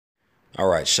All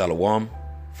right, Shalom.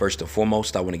 First and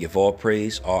foremost, I want to give all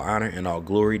praise, all honor, and all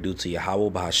glory due to Yahweh,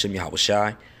 Bahashim Yahweh Shai.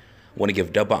 I want to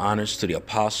give double honors to the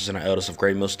apostles and our elders of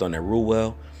Great Millstone that rule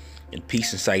well, and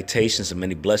peace and salutations and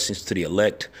many blessings to the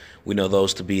elect. We know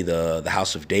those to be the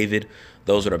house of David.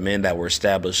 Those are the men that were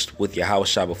established with Yahweh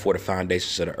Shai before the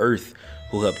foundations of the earth,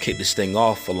 who helped kick this thing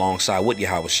off alongside with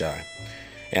Yahweh Shai.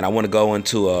 And I want to go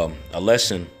into a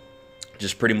lesson,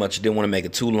 just pretty much didn't want to make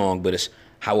it too long, but it's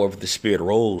however the Spirit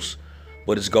rolls.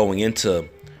 But it's going into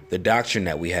the doctrine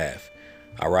that we have,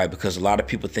 all right? Because a lot of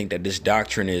people think that this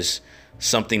doctrine is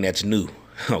something that's new,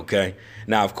 okay?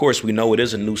 Now, of course, we know it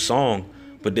is a new song,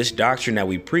 but this doctrine that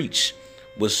we preach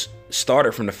was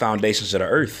started from the foundations of the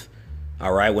earth,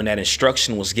 all right? When that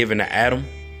instruction was given to Adam,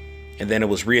 and then it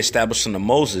was reestablished under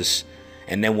Moses,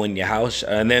 and then when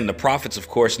and then the prophets, of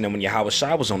course, and then when Yahweh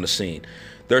Shai was on the scene.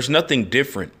 There's nothing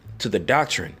different to the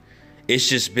doctrine. It's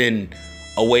just been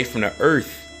away from the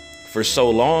earth for so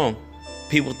long,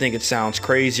 people think it sounds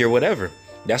crazy or whatever.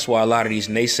 That's why a lot of these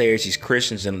naysayers, these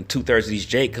Christians, and 2/3 of these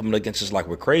Jake coming against us like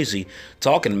we're crazy,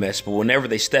 talking mess. But whenever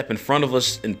they step in front of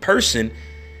us in person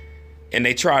and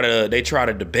they try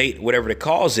to debate whatever the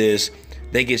cause is,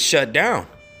 they get shut down.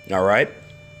 All right.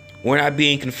 We're not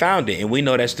being confounded. And we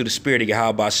know that's through the Spirit of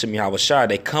Yahweh Bahashim Yahweh Shai.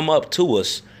 They come up to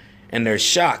us and they're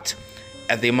shocked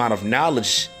at the amount of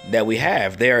knowledge that we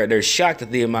have. They're shocked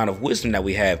at the amount of wisdom that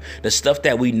we have, the stuff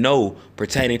that we know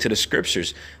pertaining to the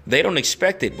scriptures. They don't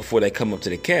expect it before they come up to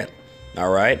the camp. All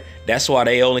right. That's why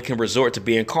they only can resort to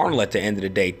being carnal at the end of the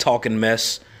day, talking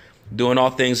mess, doing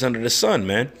all things under the sun,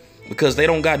 man, because they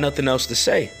don't got nothing else to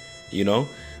say, you know.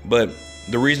 But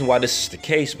the reason why this is the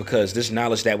case, because this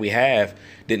knowledge that we have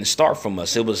didn't start from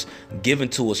us. It was given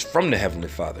to us from the Heavenly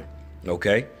Father.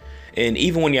 OK. And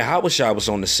even when Yahweh Shai was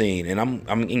on the scene, and I'm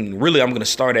going to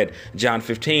start at John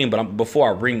 15, but before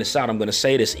I bring this out, I'm going to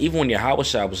say this. Even when Yahweh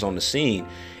Shai was on the scene,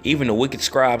 even the wicked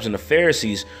scribes and the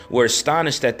Pharisees were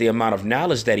astonished at the amount of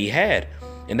knowledge that he had.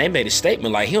 And they made a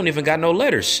statement like, he don't even got no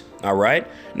letters. All right.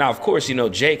 Now, of course, you know,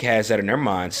 Jake has that in their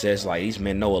mind, says like these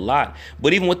men know a lot.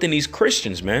 But even within these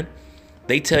Christians, man,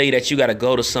 they tell you that you got to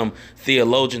go to some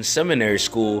theologian seminary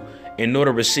school in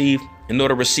order to receive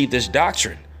this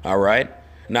doctrine. All right.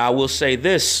 Now, I will say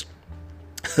this,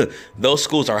 those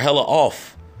schools are hella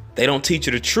off. They don't teach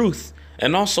you the truth.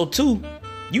 And also, too,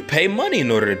 you pay money in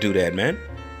order to do that, man.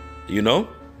 You know,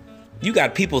 you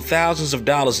got people thousands of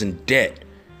dollars in debt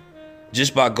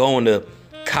just by going to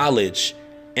college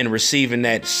and receiving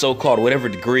that so-called whatever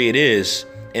degree it is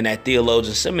in that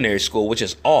theologian seminary school, which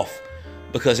is off.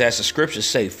 Because as the scriptures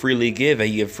say, freely give and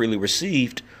you have freely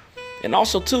received. And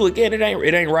also, too, again, it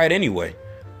ain't right anyway,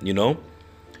 you know.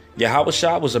 Yahweh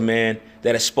Shai was a man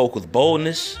that had spoke with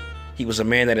boldness. He was a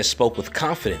man that had spoke with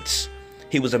confidence.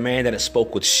 He was a man that had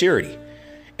spoke with surety.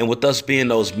 And with us being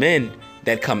those men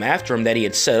that come after him that he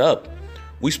had set up,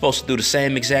 we supposed to do the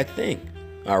same exact thing.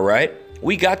 All right.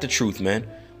 We got the truth, man.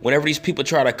 Whenever these people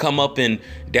try to come up and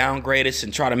downgrade us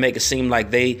and try to make it seem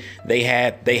like they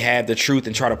have the truth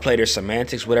and try to play their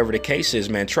semantics, whatever the case is,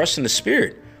 man, trust in the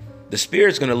Spirit. The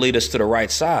Spirit's going to lead us to the right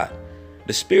side.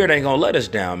 The Spirit ain't going to let us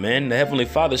down, man. The Heavenly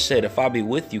Father said, if I be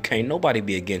with you, can't nobody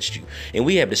be against you. And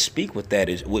we have to speak with that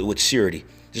with surety,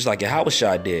 just like Yahweh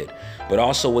Shai did. But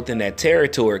also within that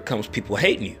territory comes people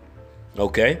hating you.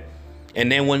 OK.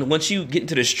 And then once you get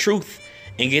into this truth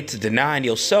and get to denying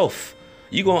yourself,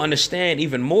 you're going to understand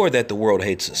even more that the world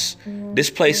hates us. This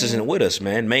place isn't with us,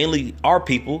 man. Mainly our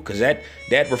people, because that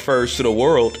refers to the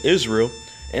world, Israel,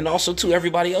 and also to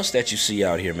everybody else that you see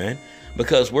out here, man.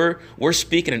 Because we're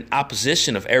speaking in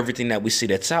opposition of everything that we see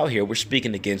that's out here. We're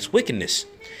speaking against wickedness,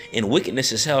 and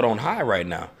wickedness is held on high right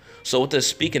now. So with us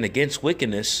speaking against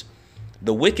wickedness,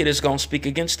 the wicked is going to speak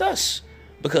against us,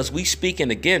 because we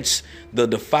speaking against the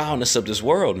defileness of this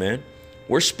world, man.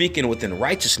 We're speaking within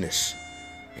righteousness,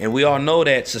 and we all know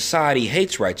that society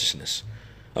hates righteousness.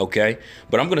 OK,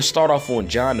 but I'm going to start off on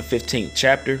John the 15th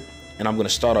chapter, and I'm going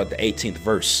to start at the 18th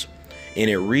verse, and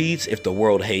it reads, if the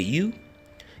world hate you,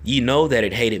 ye know that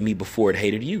it hated me before it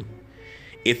hated you.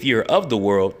 If ye are of the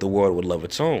world would love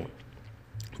its own.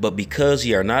 But because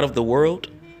ye are not of the world,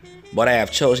 but I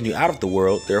have chosen you out of the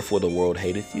world, therefore the world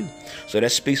hateth you. So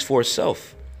that speaks for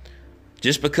itself.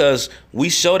 Just because we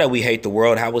show that we hate the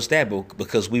world, how was that?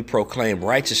 Because we proclaim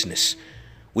righteousness.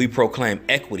 We proclaim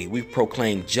equity. We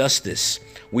proclaim justice.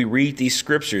 We read these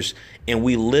scriptures and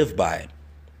we live by it.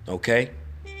 Okay?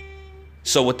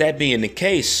 So with that being the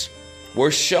case,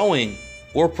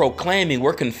 we're proclaiming,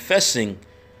 we're confessing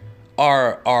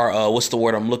our what's the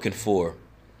word I'm looking for?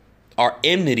 Our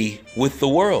enmity with the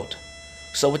world.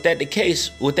 So with that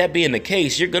being the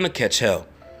case, you're going to catch hell.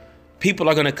 People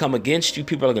are going to come against you.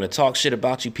 People are going to talk shit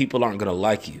about you. People aren't going to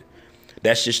like you.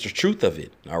 That's just the truth of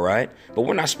it. All right. But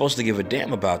we're not supposed to give a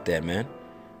damn about that, man.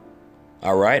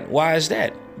 All right. Why is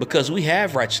that? Because we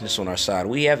have righteousness on our side.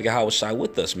 We have Yahweh Shai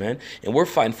with us, man. And we're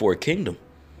fighting for a kingdom.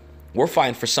 We're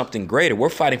fighting for something greater. We're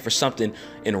fighting for something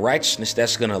in righteousness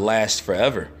that's going to last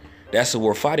forever. That's what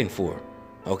we're fighting for.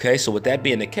 OK, so with that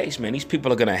being the case, man, these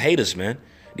people are going to hate us, man.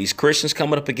 These Christians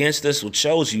coming up against us, which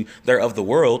shows you they're of the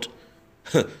world.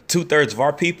 2/3 of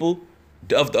our people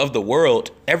of the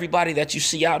world. Everybody that you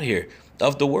see out here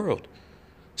of the world.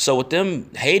 So with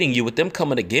them hating you, with them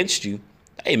coming against you,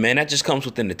 hey, man, that just comes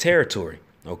within the territory.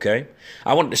 OK,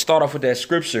 I wanted to start off with that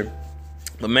scripture.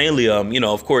 But mainly,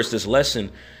 of course, this lesson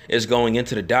is going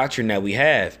into the doctrine that we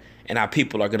have and how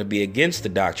people are going to be against the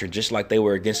doctrine, just like they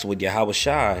were against it with Yahweh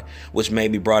Shai, which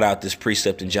maybe brought out this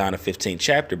precept in John the 15th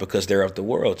chapter because they're of the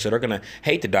world. So they're going to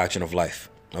hate the doctrine of life.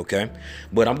 OK,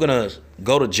 but I'm going to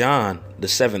go to John, the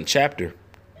 7th chapter.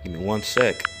 Give me one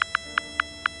sec.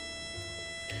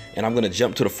 And I'm going to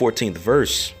jump to the 14th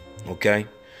verse. OK,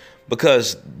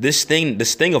 because this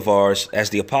thing of ours, as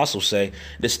the apostles say,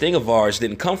 this thing of ours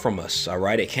didn't come from us. All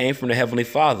right. It came from the Heavenly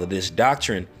Father. This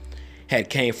doctrine had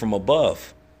came from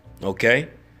above. OK,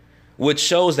 which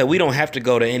shows that we don't have to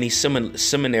go to any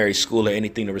seminary school or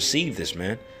anything to receive this,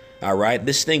 man. All right.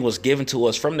 This thing was given to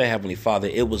us from the Heavenly Father.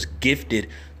 It was gifted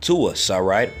to us. All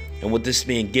right. And with this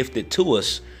being gifted to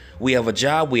us, we have a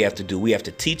job we have to do. We have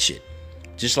to teach it.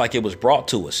 Just like it was brought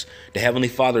to us. The Heavenly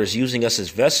Father is using us as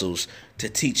vessels to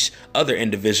teach other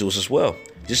individuals as well.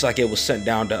 Just like it was sent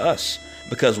down to us.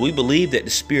 Because we believe that the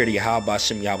Spirit of Yahweh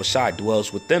Shem Yahweh Shai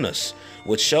dwells within us.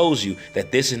 Which shows you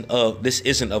that this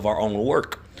isn't of our own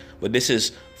work. But this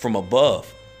is from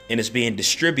above. And it's being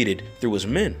distributed through his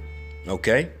men.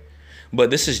 Okay? But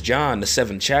this is John, the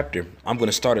 7th chapter. I'm going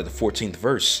to start at the 14th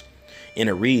verse. And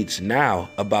it reads, "Now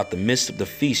about the midst of the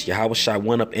feast, Yahweh Shai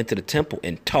went up into the temple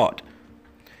and taught.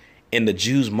 And the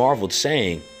Jews marveled,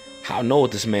 saying, How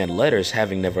knoweth this man letters,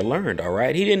 having never learned?" All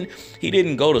right. He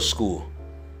didn't go to school.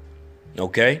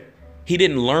 OK, he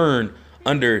didn't learn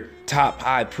under top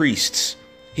high priests.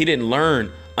 He didn't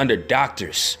learn under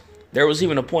doctors. There was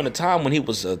even a point in time when he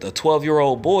was a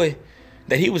 12-year-old boy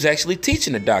that he was actually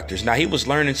teaching the doctors. Now, he was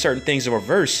learning certain things in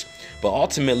reverse, but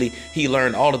ultimately he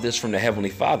learned all of this from the Heavenly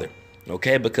Father.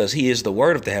 OK, because he is the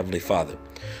word of the Heavenly Father.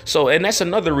 So, and that's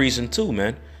another reason, too,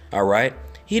 man. All right.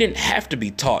 He didn't have to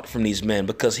be taught from these men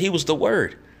because he was the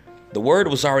word. The word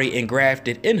was already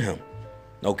engrafted in him.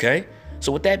 OK,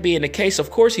 so with that being the case,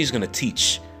 of course, he's going to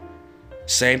teach.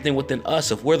 Same thing within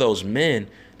us. If we're those men,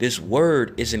 this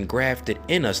word is engrafted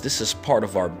in us. This is part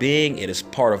of our being. It is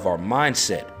part of our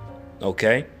mindset.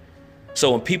 OK,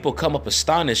 so when people come up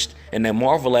astonished and they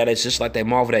marvel at us just like they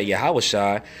marveled at Yahweh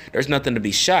Shai, there's nothing to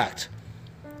be shocked.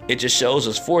 It just shows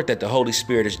us forth that the Holy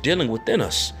Spirit is dealing within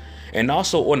us. And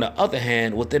also, on the other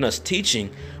hand, within us teaching,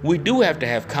 we do have to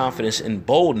have confidence and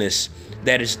boldness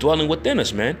that is dwelling within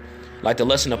us, man. Like the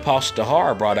lesson Apostle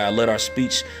Tahar brought out, let our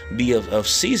speech be of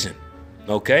season.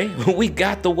 OK, we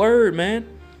got the word, man.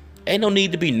 Ain't no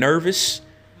need to be nervous.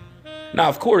 Now,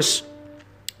 of course,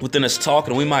 within us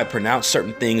talking, we might pronounce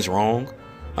certain things wrong.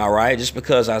 All right. Just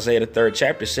because Isaiah the 3rd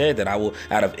chapter said that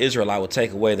out of Israel, I will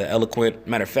take away the eloquent.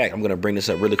 Matter of fact, I'm going to bring this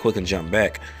up really quick and jump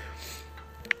back.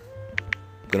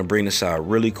 Going to bring this out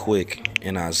really quick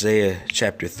in Isaiah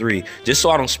chapter 3, just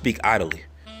so I don't speak idly.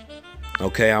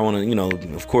 OK, I want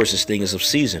to, of course, this thing is of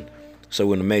season. So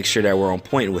we're going to make sure that we're on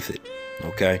point with it.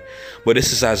 OK, but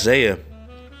this is Isaiah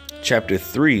chapter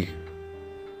 3.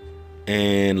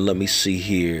 And let me see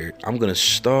here. I'm going to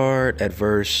start at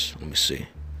verse. Let me see.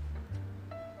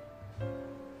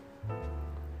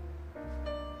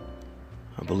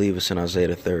 I believe it's in Isaiah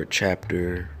the 3rd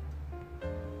chapter.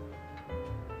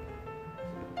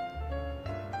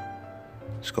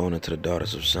 It's going into the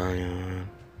daughters of Zion.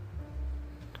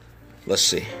 Let's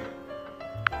see.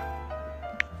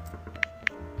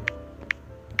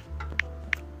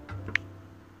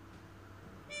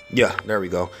 Yeah, there we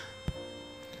go.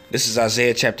 This is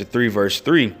Isaiah chapter 3, verse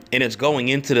 3. And it's going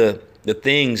into the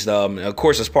things, of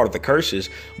course, it's part of the curses,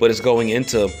 but it's going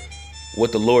into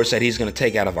what the Lord said he's going to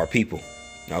take out of our people.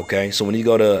 OK, so when you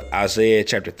go to Isaiah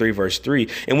chapter 3, verse 3,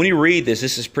 and when you read this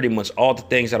is pretty much all the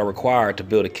things that are required to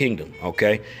build a kingdom.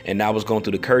 OK, and now was going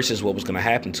through the curses, what was going to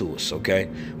happen to us. OK,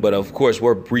 but of course,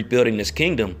 we're rebuilding this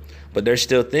kingdom. But there's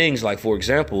still things like, for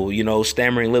example,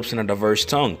 stammering lips and a diverse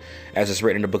tongue, as it's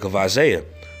written in the book of Isaiah.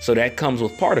 So that comes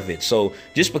with part of it. So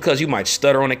just because you might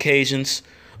stutter on occasions,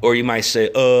 or you might say,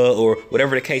 or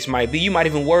whatever the case might be, you might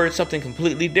even word something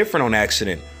completely different on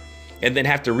accident and then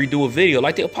have to redo a video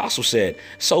like the apostle said.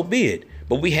 So be it.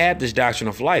 But we have this doctrine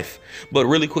of life. But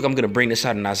really quick, I'm going to bring this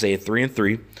out in Isaiah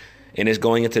 3:3. And it's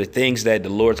going into the things that the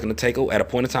Lord's going to take at a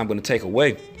point in time, going to take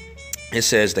away. It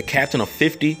says, the captain of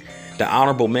 50, the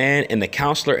honorable man, and the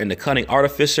counselor, and the cunning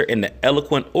artificer, and the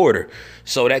eloquent orator.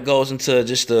 So that goes into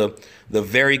just the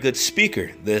very good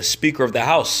speaker, the speaker of the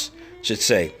house, should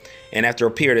say. And after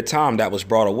a period of time, that was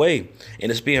brought away, and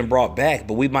it's being brought back.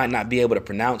 But we might not be able to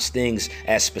pronounce things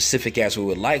as specific as we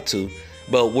would like to.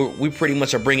 But we pretty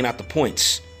much are bringing out the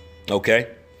points. OK,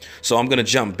 so I'm going to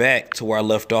jump back to where I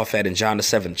left off at in John the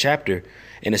 7th chapter.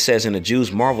 And it says, and the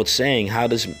Jews marveled, saying,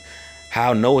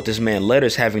 how knoweth this man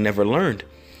letters, having never learned?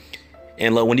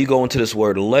 And when you go into this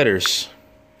word letters,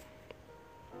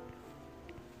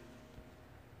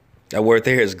 that word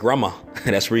there is grammar.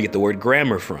 That's where you get the word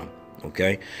grammar from.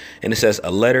 OK, and it says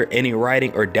a letter, any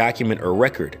writing or document or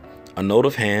record, a note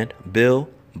of hand, bill,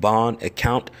 bond,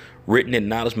 account, written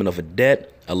acknowledgement of a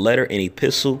debt, a letter, an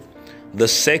epistle, the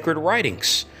sacred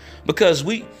writings. Because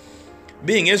we,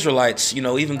 being Israelites,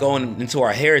 even going into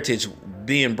our heritage,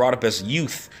 being brought up as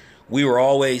youth, we were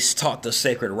always taught the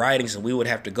sacred writings, and we would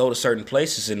have to go to certain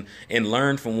places and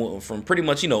learn from pretty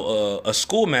much, a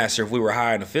schoolmaster if we were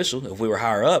higher an official, if we were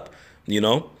higher up,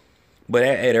 But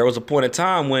hey, there was a point in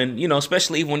time when,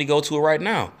 especially even when you go to it right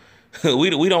now,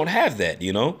 we don't have that,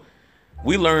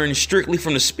 We learn strictly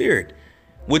from the Spirit,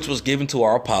 which was given to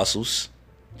our apostles,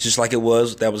 just like that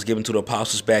was given to the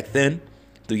apostles back then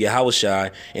through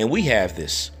Yahushua. And we have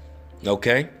this,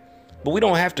 okay? But we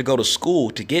don't have to go to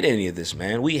school to get any of this,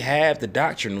 man. We have the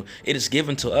doctrine. It is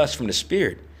given to us from the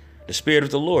Spirit of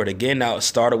the Lord. Again, now it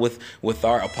started with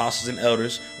our apostles and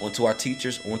elders, onto our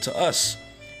teachers, onto us.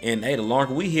 And hey, the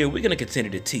longer we here, we're going to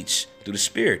continue to teach through the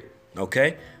Spirit,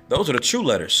 okay? Those are the true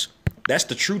letters. That's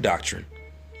the true doctrine.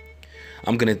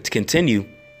 I'm going to continue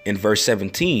in verse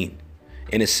 17.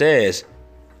 And it says,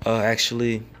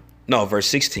 verse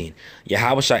 16.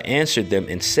 Yahushua answered them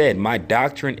and said, my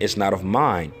doctrine is not of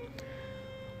mine,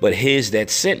 but his that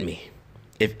sent me.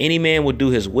 If any man will do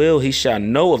his will, he shall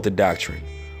know of the doctrine,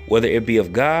 whether it be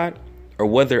of God or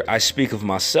whether I speak of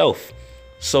myself.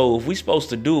 So if we're supposed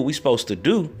to do what we're supposed to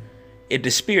do, if the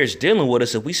Spirit's dealing with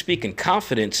us, if we speak in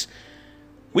confidence,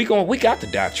 we got the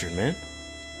doctrine, man.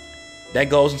 That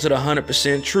goes into the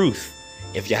 100% truth.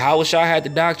 If Yahushua had the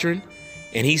doctrine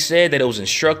and he said that it was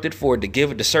instructed for it to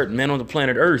give it to certain men on the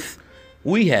planet Earth,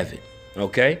 we have it,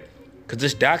 okay? Because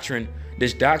this doctrine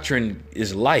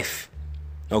is life,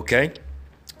 okay?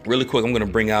 Really quick, I'm going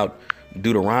to bring out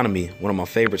Deuteronomy, one of my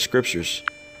favorite scriptures,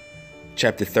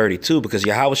 chapter 32, because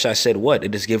Yahushua said what?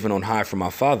 It is given on high from my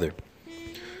Father.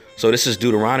 So this is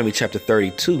Deuteronomy chapter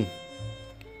 32.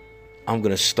 I'm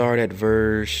going to start at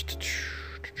verse,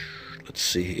 let's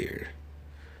see here.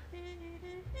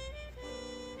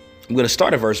 I'm going to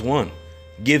start at verse 1.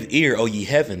 Give ear, O ye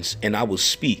heavens, and I will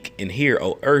speak, and hear,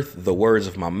 O earth, the words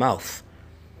of my mouth.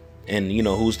 And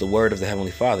who's the word of the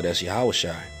Heavenly Father? That's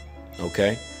Yahushua.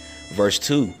 Okay. Verse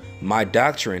 2. My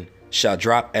doctrine shall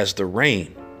drop as the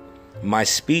rain. My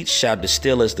speech shall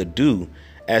distill as the dew,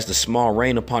 as the small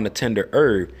rain upon the tender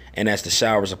herb, and as the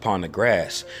showers upon the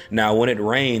grass. Now, when it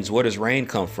rains, where does rain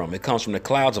come from? It comes from the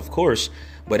clouds, of course,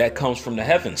 but that comes from the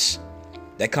heavens.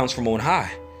 That comes from on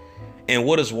high. And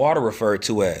what is water referred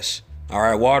to as? All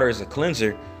right, water is a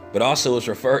cleanser, but also it's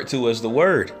referred to as the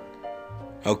word.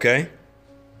 Okay?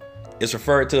 It's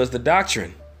referred to as the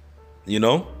doctrine,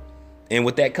 And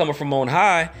with that coming from on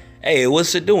high, hey,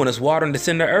 what's it doing? It's watering the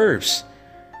tender herbs,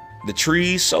 the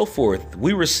trees, so forth.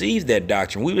 We receive that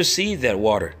doctrine. We receive that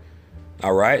water.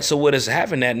 All right. So what is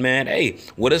having that, man? Hey,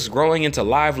 what is growing into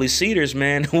lively cedars,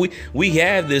 man? We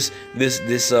have this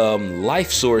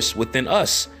life source within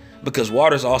us, because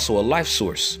water is also a life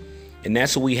source. And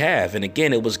that's what we have. And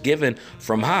again, it was given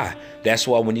from high. That's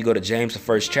why when you go to James, the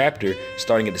 1st chapter,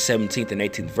 starting at the 17th and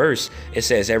 18th verse, it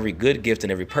says every good gift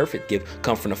and every perfect gift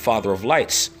come from the Father of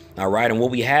lights. All right. And what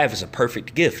we have is a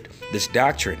perfect gift, this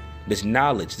doctrine, this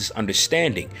knowledge, this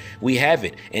understanding. We have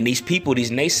it. And these people,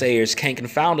 these naysayers, can't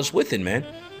confound us with it, man.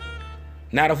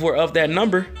 Not if we're of that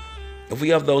number, if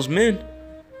we of those men.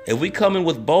 If we come in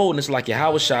with boldness like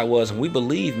Yahushua was, and we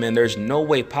believe, man, there's no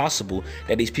way possible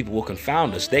that these people will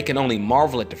confound us. They can only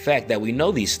marvel at the fact that we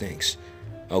know these things.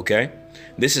 Okay?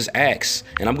 This is Acts,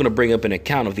 and I'm going to bring up an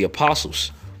account of the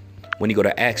apostles. When you go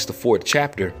to Acts, the 4th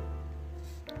chapter,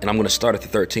 and I'm going to start at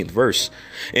the 13th verse.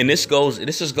 And this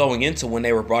is going into when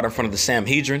they were brought in front of the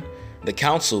Sanhedrin, the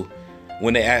council,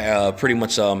 when they pretty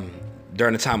much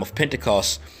during the time of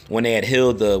Pentecost, when they had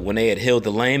healed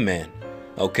the lame man.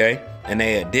 Okay? And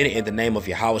they did it in the name of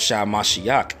Yahushua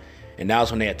Mashiach. And that was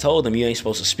when they had told them, you ain't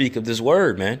supposed to speak of this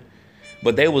word, man.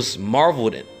 But they was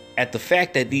marveled at the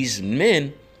fact that these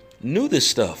men knew this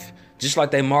stuff. Just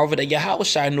like they marveled that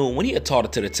Yahushua knew it when he had taught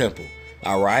it to the temple.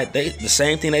 All right. The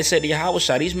same thing they said to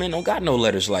Yahushua. These men don't got no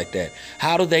letters like that.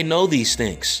 How do they know these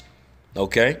things?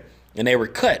 Okay. And they were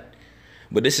cut.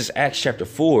 But this is Acts chapter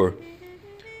 4,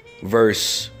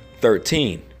 verse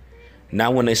 13.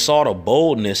 Now, when they saw the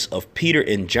boldness of Peter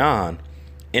and John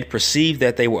and perceived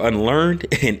that they were unlearned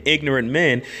and ignorant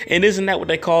men. And isn't that what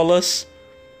they call us?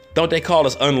 Don't they call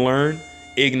us unlearned,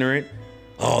 ignorant?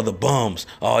 Oh, the bums.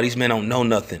 Oh, these men don't know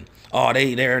nothing. Oh,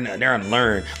 they're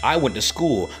unlearned. I went to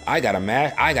school. I got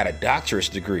a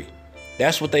doctorate degree.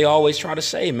 That's what they always try to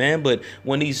say, man. But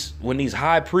when these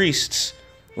high priests,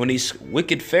 when these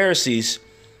wicked Pharisees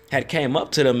had came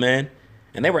up to them, man,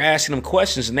 and they were asking them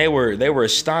questions, and they were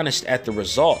astonished at the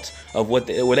result of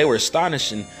they were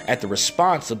astonishing at the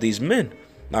response of these men.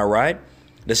 All right.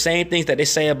 The same things that they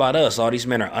say about us, all these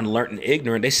men are unlearned and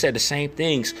ignorant. They said the same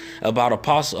things about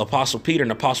Apostle Peter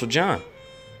and Apostle John.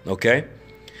 OK,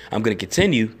 I'm going to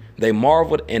continue. They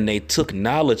marveled and they took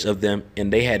knowledge of them,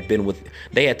 and they had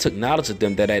took knowledge of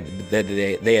them that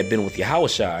they had been with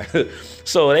Yahushua.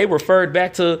 So they referred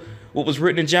back to what was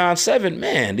written in John 7.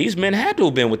 Man, these men had to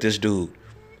have been with this dude.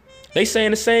 They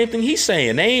saying the same thing he's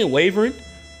saying. They ain't wavering.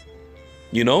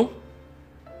 You know,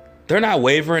 they're not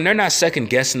wavering. They're not second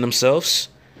guessing themselves.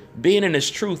 Being in this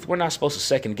truth, we're not supposed to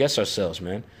second guess ourselves,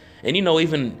 man. And, you know,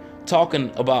 even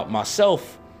talking about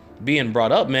myself being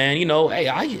brought up, man, you know, hey,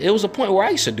 it was a point where I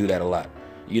used to do that a lot.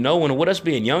 You know, when with us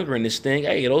being younger in this thing,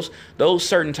 hey, those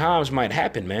certain times might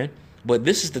happen, man. But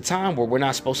this is the time where we're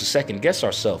not supposed to second guess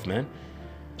ourselves, man.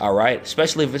 All right.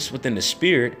 Especially if it's within the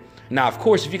spirit. Now, of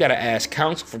course, if you got to ask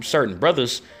counsel from certain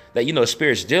brothers that, you know, the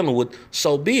spirit's dealing with,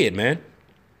 so be it, man.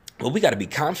 But we got to be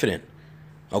confident.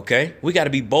 OK, we got to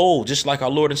be bold, just like our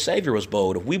Lord and Savior was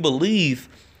bold. If we believe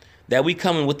that we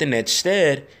coming within that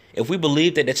stead, if we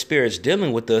believe that spirit's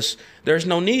dealing with us, there's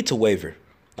no need to waver.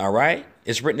 All right.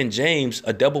 It's written in James,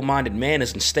 a double-minded man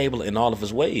is unstable in all of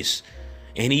his ways.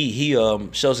 And he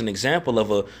shows an example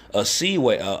of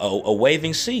a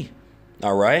waving sea.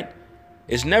 All right.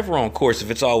 It's never on course if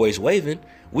it's always waving.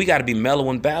 We got to be mellow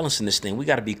and balanced in this thing. We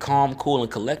got to be calm, cool, and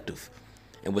collective.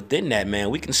 And within that, man,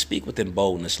 we can speak within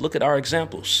boldness. Look at our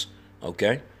examples.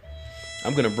 OK,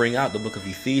 I'm going to bring out the book of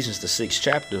Ephesians, the 6th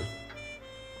chapter.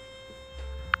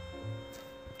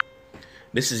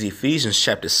 This is Ephesians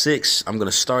chapter 6. I'm going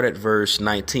to start at verse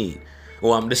 19.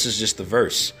 Well, this is just the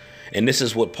verse. And this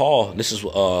is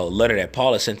a letter that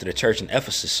Paul has sent to the church in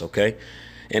Ephesus. OK,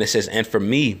 and it says, and for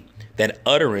me, that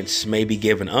utterance may be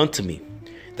given unto me,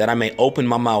 that I may open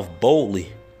my mouth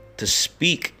boldly to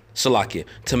speak, Salakia,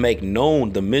 to make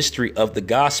known the mystery of the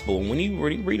gospel. And when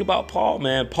you read about Paul,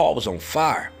 man, Paul was on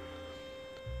fire.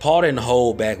 Paul didn't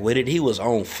hold back with it. He was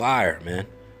on fire, man.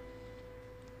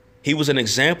 He was an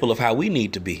example of how we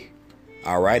need to be.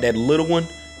 All right. That little one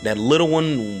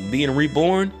being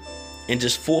reborn and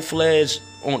just full-fledged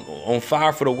on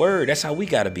fire for the word. That's how we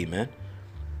got to be, man.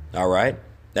 All right.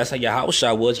 That's how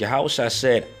Yahushua was. Yahushua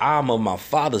said, I'm of my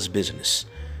Father's business.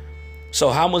 So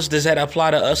how much does that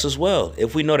apply to us as well?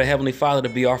 If we know the Heavenly Father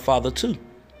to be our Father too,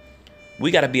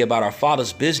 we got to be about our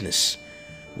Father's business.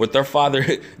 With our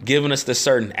Father giving us the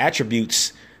certain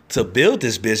attributes to build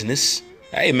this business,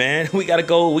 hey man, we got to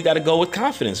go with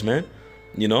confidence, man.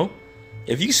 You know,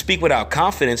 if you speak without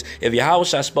confidence, if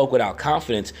Yahushua spoke without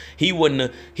confidence, he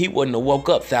wouldn't have woke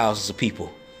up thousands of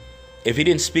people. If he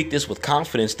didn't speak this with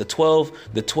confidence, the 12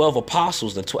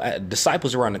 apostles, the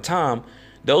disciples around the time,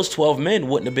 those 12 men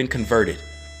wouldn't have been converted.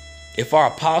 If our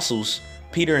apostles,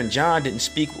 Peter and John, didn't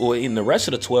speak, or in the rest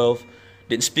of the 12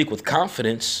 didn't speak with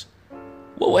confidence,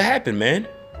 what would happen, man?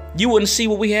 You wouldn't see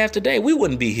what we have today. We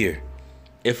wouldn't be here.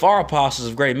 If our apostles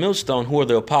of Great Millstone, who are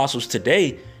the apostles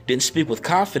today, didn't speak with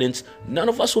confidence, none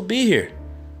of us would be here.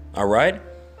 All right.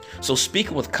 So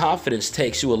speaking with confidence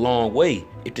takes you a long way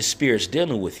if the Spirit's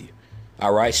dealing with you.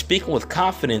 All right. Speaking with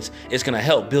confidence is going to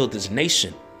help build this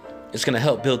nation. It's going to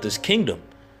help build this kingdom.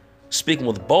 Speaking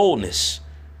with boldness.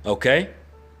 OK,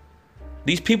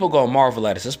 these people going to marvel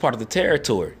at us. That's part of the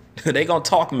territory. They going to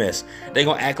talk mess. They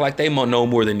going to act like they know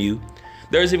more than you.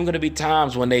 There's even going to be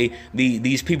times when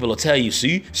these people will tell you,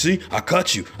 see, I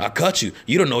cut you.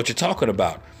 You don't know what you're talking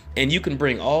about. And you can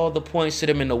bring all the points to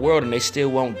them in the world and they still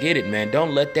won't get it, man.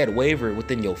 Don't let that waver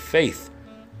within your faith.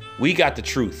 We got the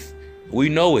truth. We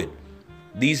know it.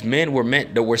 These men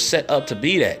were set up to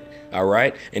be that. All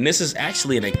right. And this is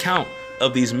actually an account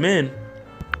of these men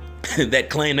that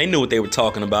claim they knew what they were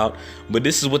talking about. But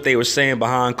this is what they were saying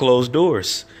behind closed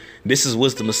doors. This is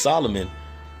Wisdom of Solomon,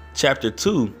 chapter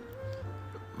 2,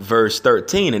 verse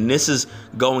 13. And this is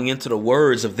going into the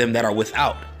words of them that are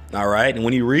without. All right. And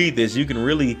when you read this, you can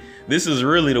really, this is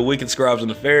really the wicked scribes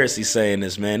and the Pharisees saying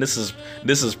this, man. This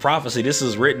is prophecy. This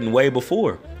is written way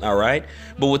before. All right.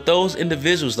 But with those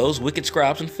individuals, those wicked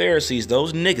scribes and Pharisees,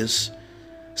 those niggas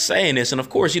saying this. And of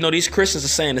course, you know, these Christians are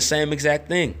saying the same exact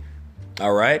thing.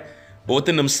 All right. But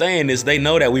within them saying this, they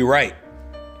know that we right.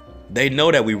 They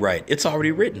know that we right. It's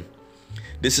already written.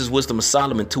 This is Wisdom of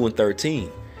Solomon 2:13.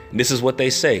 And this is what they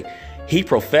say. He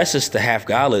professes to have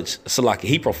knowledge. So like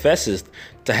he professes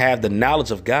to have the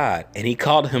knowledge of God, and he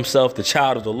called himself the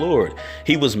child of the Lord.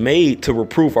 He was made to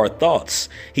reprove our thoughts.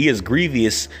 He is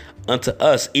grievous unto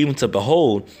us, even to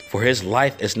behold, for his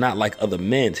life is not like other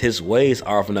men's. His ways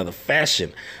are of another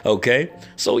fashion. Okay.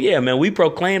 So yeah, man, we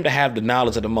proclaim to have the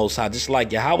knowledge of the Most High, just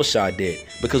like Yahushua did,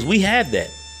 because we have that.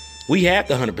 We have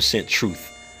the 100% truth.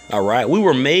 All right. We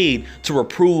were made to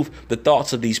reprove the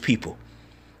thoughts of these people.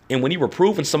 And when you're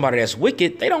reproving somebody that's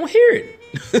wicked, they don't hear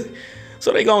it.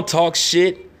 So they gonna talk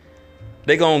shit.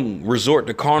 They gonna resort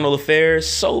to carnal affairs.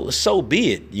 So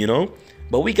be it, you know.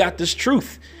 But we got this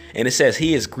truth. And it says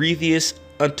he is grievous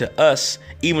unto us,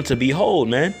 even to behold,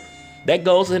 man. That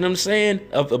goes in them saying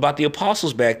about the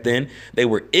apostles back then. They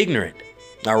were ignorant.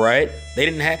 All right.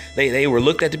 They were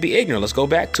looked at to be ignorant. Let's go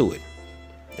back to it.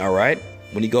 All right.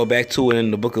 When you go back to it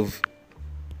in the book of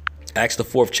Acts, the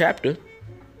 4th chapter,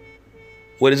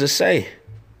 what does it say?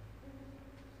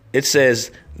 It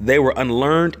says they were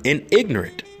unlearned and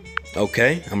ignorant.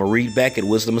 Okay, I'm going to read back at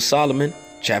Wisdom of Solomon,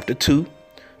 chapter 2,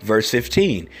 verse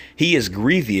 15. He is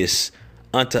grievous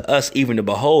unto us, even to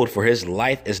behold, for his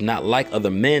life is not like other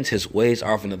men's. His ways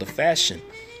are of another fashion.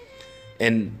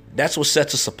 And that's what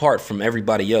sets us apart from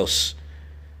everybody else.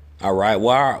 All right.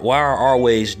 Why are our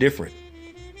ways different?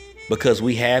 Because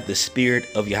we have the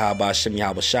spirit of Yahweh Hashem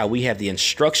Yahweh Shai. We have the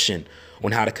instruction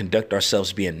on how to conduct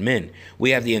ourselves being men. We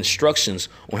have the instructions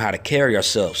on how to carry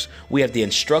ourselves. We have the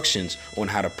instructions on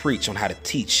how to preach, on how to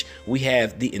teach. We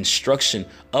have the instruction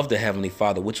of the Heavenly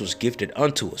Father, which was gifted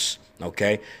unto us.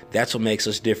 Okay, that's what makes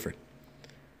us different.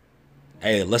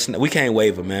 Hey, listen, we can't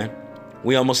waver, man.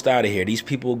 We almost out of here. These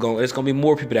people there's gonna be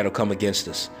more people that'll come against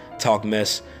us, talk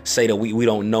mess, say that we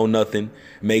don't know nothing,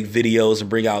 make videos and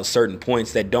bring out certain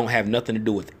points that don't have nothing to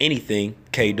do with anything.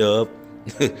 K-Dub.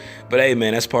 But hey,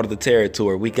 man, that's part of the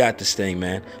territory. We got this thing,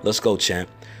 man. Let's go, champ.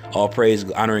 All praise,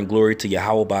 honor, and glory to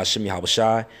Yahweh Ba'ashem Yahweh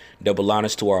Shai. Double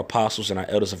honors to our apostles and our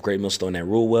elders of Great Millstone that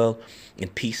rule well.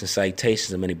 And peace and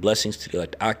salutations and many blessings to the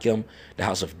elect Akim, the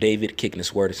house of David, kicking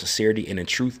his word in sincerity and in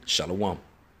truth. Shalom.